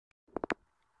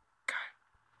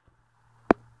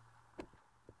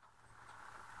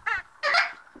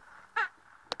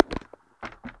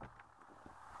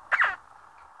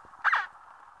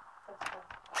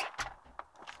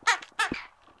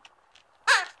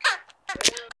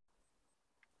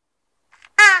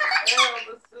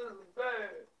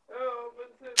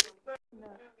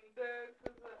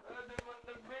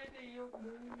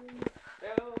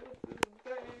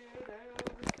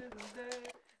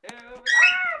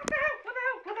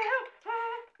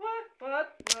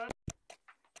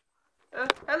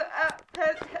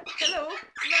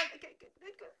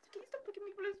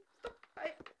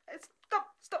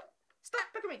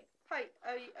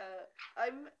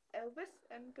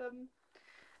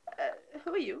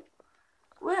who are you?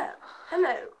 Well,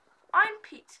 hello. I'm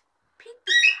Pete. Pete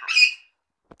the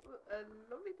Cat.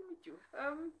 Lovely to meet you.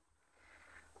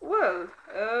 Well,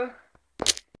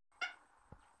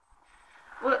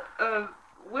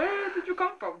 where did you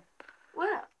come from?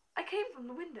 Well, I came from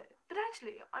the window, but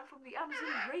actually I'm from the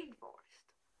Amazon rainforest.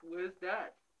 Where's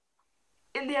that?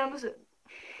 In the Amazon.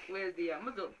 Where's the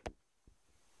Amazon?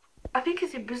 I think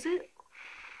it's in Brazil.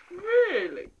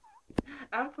 Really?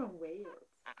 I'm from Wales.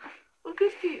 Well,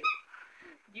 good for you.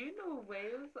 Do you know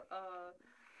Wales are...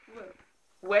 Well,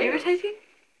 Wales? Irritating?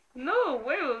 No,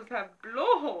 Wales have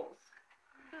blowholes.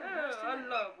 Nice to I know.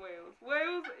 love Wales.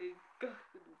 Wales is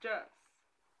gorgeous.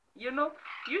 You know,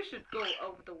 you should go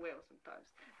over to Wales sometimes.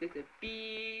 There's a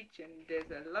beach and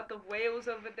there's a lot of whales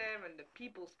over there and the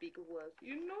people speak Welsh.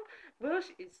 You know,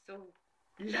 Welsh is so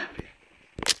lovely.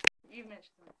 You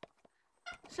mentioned something.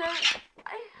 So,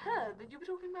 I heard that you were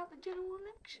talking about the general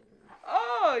election.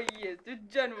 Oh, yes, the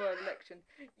general election.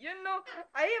 You know,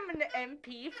 I am an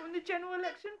MP from the general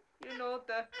election. You know,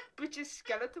 the British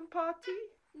Skeleton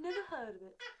Party. Never heard of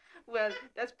it. Well,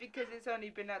 that's because it's only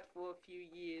been out for a few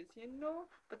years, you know?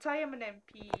 But I am an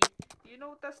MP. Do you know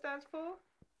what that stands for?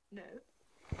 No.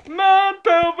 Man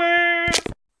pelvis!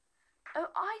 Oh,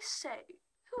 I say,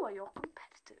 who are your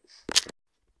competitors?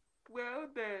 Well,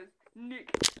 there's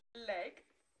Nick Leg.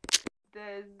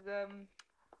 There's,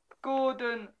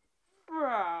 Gordon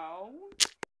Brown.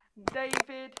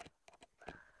 David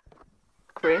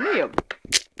Cranium.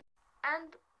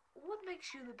 And what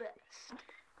makes you the best?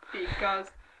 Because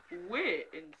we're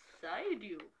inside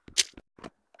you.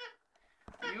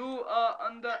 You are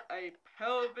under a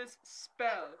pelvis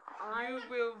spell. You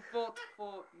will vote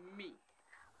for me.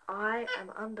 I am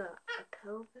under a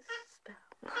pelvis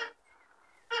spell.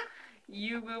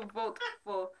 You will vote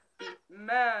for the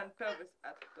man pelvis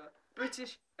at the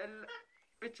British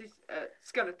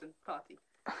Skeleton Party.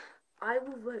 I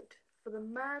will vote for the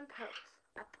man pelvis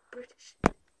at the British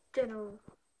General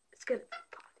Skeleton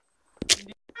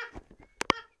Party.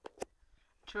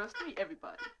 Trust me,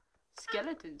 everybody.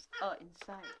 Skeletons are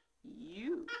inside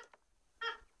you.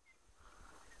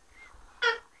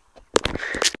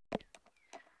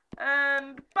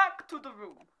 And back to the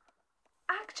room.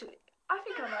 Actually, I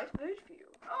think I might vote for you.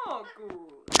 Oh,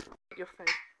 good. Your phone.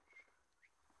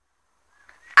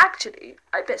 Actually,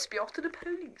 I'd best be off to the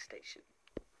polling station.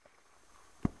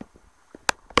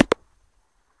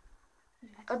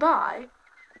 Bye.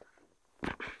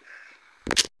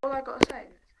 All I gotta say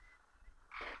is,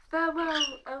 farewell,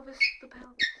 Elvis the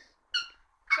Pelvis.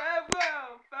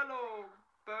 Farewell, fellow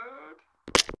bird.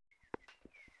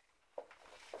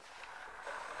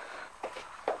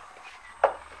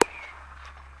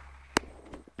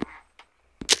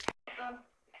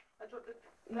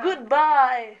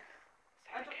 Goodbye.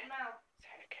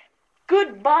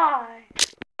 Goodbye.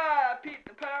 Goodbye, Pete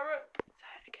the Parrot.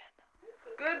 Say it again.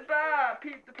 Goodbye,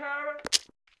 Pete the Parrot.